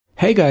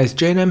Hey guys,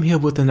 Jayanam here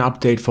with an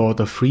update for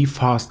the free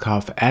Fast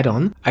Carve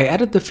add-on. I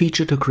added the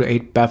feature to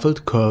create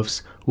beveled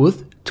curves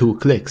with 2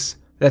 clicks.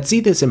 Let's see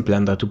this in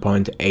Blender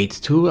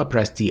 2.82. I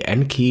press the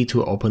N key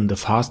to open the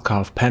Fast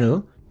Carve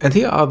panel. And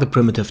here are the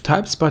primitive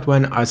types, but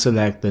when I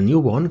select the new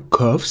one,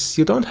 curves,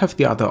 you don't have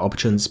the other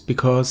options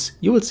because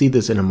you will see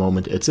this in a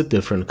moment, it's a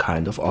different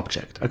kind of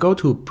object. I go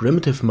to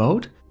primitive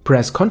mode,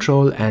 press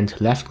Ctrl and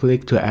left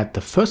click to add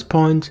the first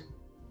point.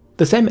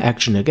 The same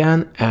action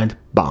again and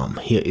bam,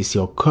 here is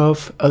your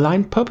curve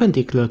aligned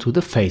perpendicular to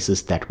the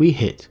faces that we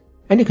hit.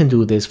 And you can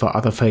do this for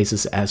other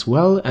faces as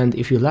well, and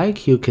if you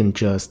like you can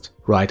just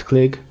right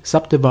click,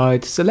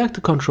 subdivide, select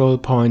a control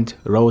point,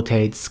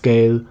 rotate,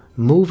 scale,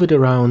 move it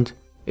around.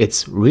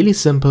 It's really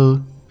simple,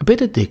 a bit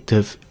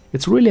addictive,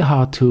 it's really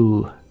hard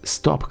to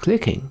stop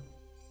clicking.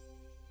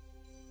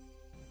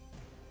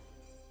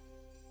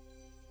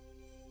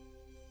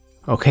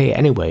 Okay,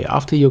 anyway,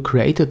 after you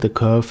created the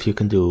curve, you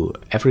can do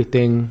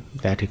everything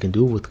that you can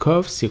do with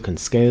curves. You can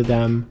scale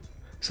them,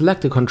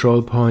 select a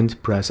control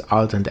point, press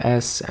Alt and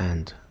S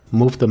and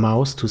move the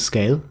mouse to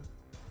scale.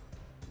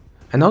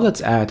 And now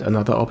let's add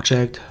another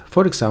object,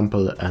 for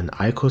example an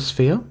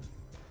icosphere.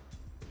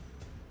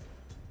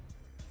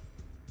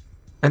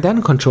 And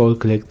then control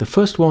click the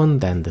first one,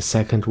 then the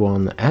second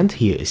one, and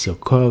here is your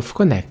curve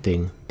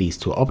connecting these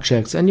two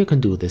objects, and you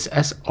can do this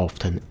as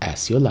often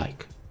as you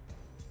like.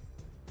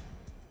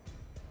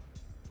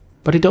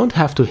 But you don't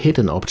have to hit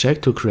an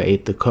object to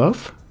create the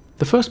curve.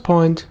 The first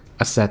point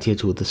I set here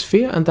to the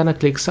sphere, and then I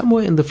click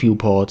somewhere in the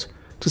viewport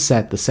to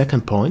set the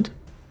second point.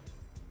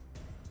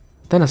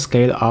 Then I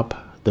scale up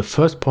the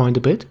first point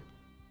a bit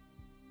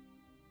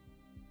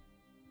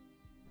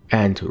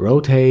and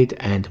rotate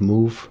and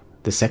move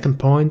the second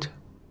point.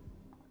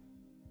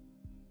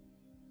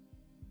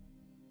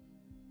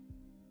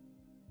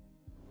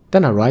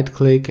 Then I right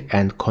click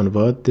and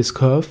convert this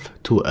curve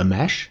to a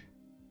mesh.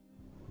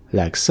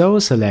 Like so,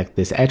 select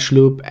this edge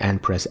loop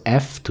and press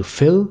F to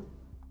fill.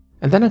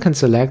 And then I can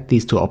select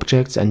these two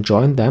objects and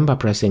join them by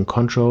pressing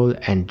Ctrl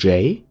and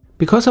J.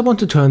 Because I want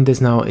to turn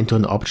this now into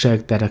an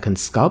object that I can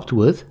sculpt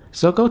with,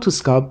 so I go to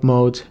sculpt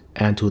mode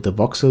and to the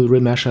voxel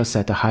remesher,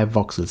 set a high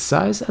voxel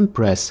size and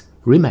press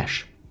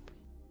remesh.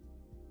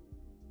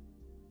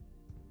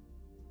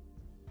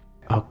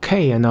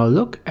 Okay, and now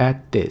look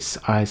at this.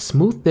 I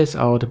smooth this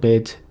out a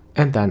bit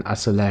and then I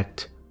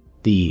select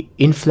the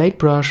inflate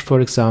brush,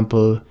 for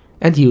example,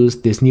 and use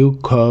this new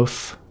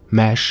curve,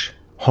 mesh,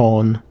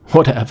 horn,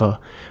 whatever,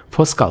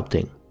 for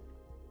sculpting.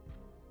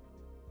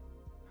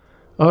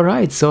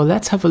 Alright, so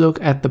let's have a look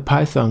at the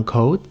Python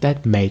code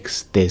that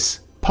makes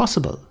this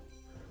possible.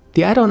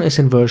 The add-on is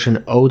in version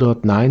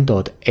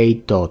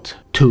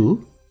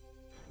 0.9.8.2,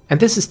 and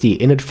this is the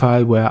init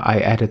file where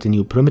I added a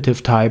new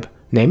primitive type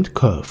named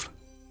curve.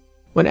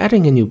 When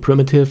adding a new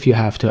primitive, you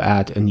have to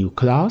add a new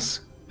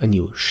class, a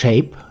new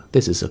shape.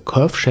 This is a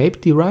curve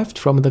shape derived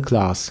from the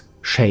class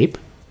shape.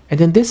 And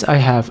in this I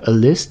have a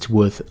list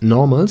with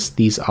normals.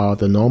 These are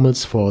the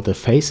normals for the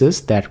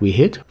faces that we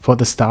hit for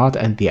the start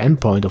and the end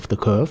point of the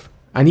curve.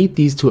 I need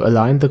these to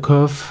align the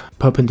curve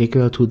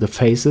perpendicular to the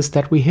faces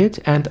that we hit,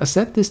 and I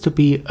set this to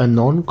be a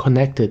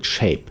non-connected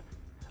shape.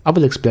 I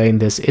will explain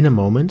this in a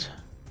moment.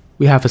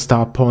 We have a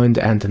start point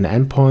and an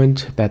end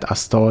point that are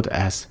stored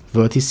as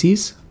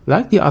vertices,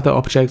 like the other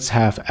objects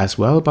have as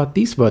well, but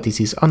these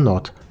vertices are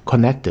not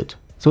connected.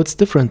 So it's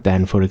different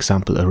than, for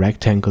example, a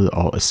rectangle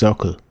or a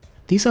circle.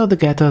 These are the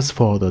getters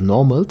for the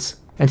normals,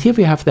 and here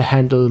we have the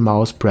handle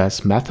mouse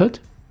press method.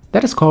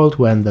 That is called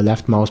when the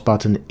left mouse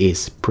button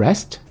is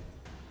pressed.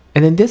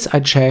 And in this I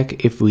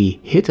check if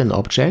we hit an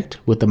object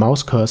with the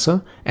mouse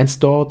cursor and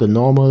store the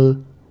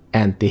normal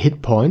and the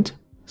hit point,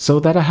 so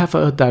that I have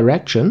a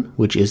direction,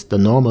 which is the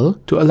normal,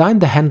 to align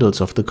the handles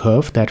of the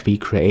curve that we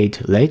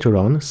create later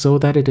on so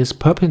that it is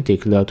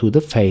perpendicular to the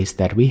face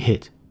that we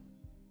hit.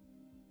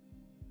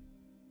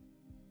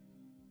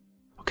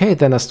 Okay,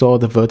 then I store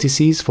the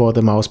vertices for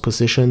the mouse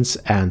positions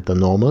and the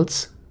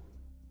normals.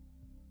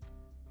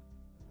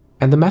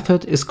 And the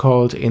method is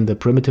called in the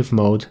primitive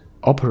mode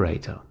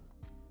operator.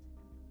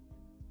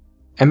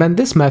 And when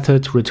this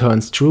method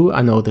returns true,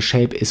 I know the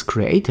shape is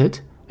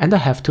created and I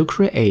have to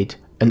create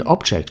an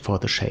object for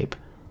the shape.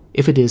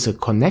 If it is a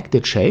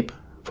connected shape,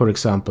 for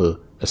example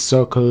a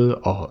circle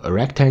or a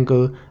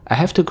rectangle, I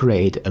have to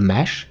create a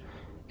mesh,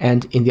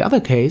 and in the other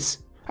case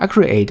I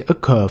create a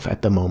curve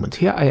at the moment.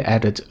 Here I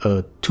added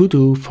a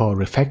to-do for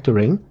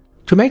refactoring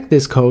to make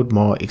this code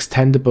more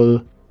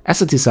extendable.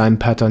 As a design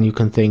pattern you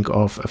can think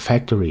of a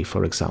factory,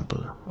 for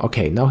example.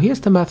 Okay, now here's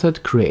the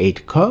method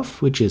create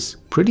curve, which is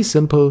pretty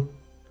simple.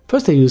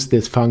 First I use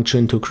this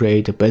function to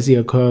create a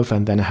bezier curve,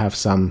 and then I have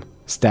some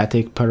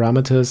static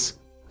parameters.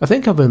 I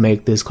think I will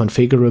make this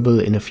configurable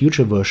in a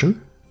future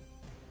version.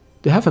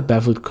 To have a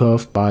beveled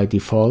curve, by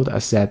default I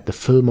set the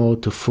fill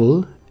mode to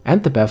full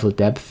and the bevel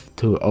depth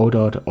to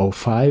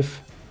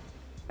 0.05.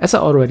 As I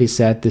already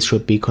said, this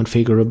should be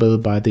configurable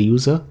by the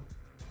user.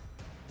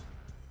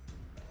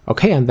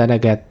 Okay, and then I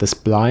get the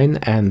spline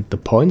and the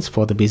points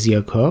for the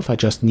bezier curve. I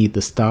just need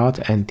the start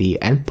and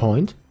the end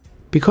point.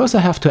 Because I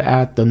have to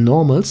add the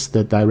normals,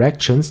 the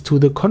directions, to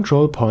the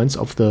control points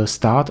of the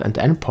start and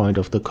end point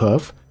of the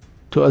curve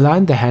to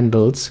align the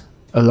handles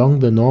along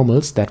the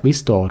normals that we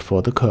stored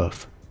for the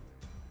curve.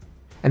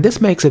 And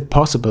this makes it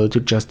possible to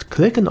just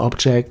click an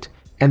object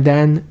and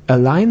then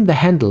align the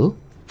handle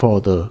for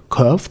the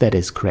curve that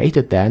is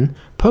created then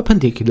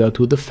perpendicular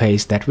to the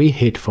face that we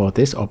hit for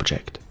this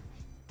object.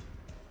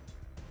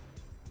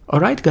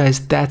 Alright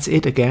guys, that's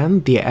it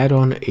again. The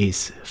add-on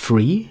is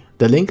free.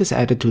 The link is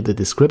added to the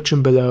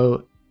description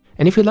below.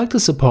 And if you'd like to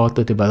support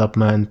the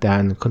development,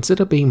 then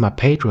consider being my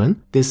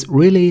patron. This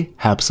really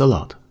helps a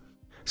lot.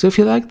 So if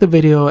you liked the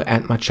video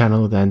and my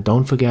channel, then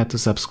don't forget to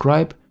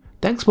subscribe.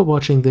 Thanks for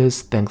watching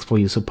this, thanks for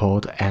your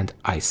support, and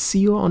I see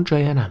you on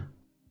Jayanam.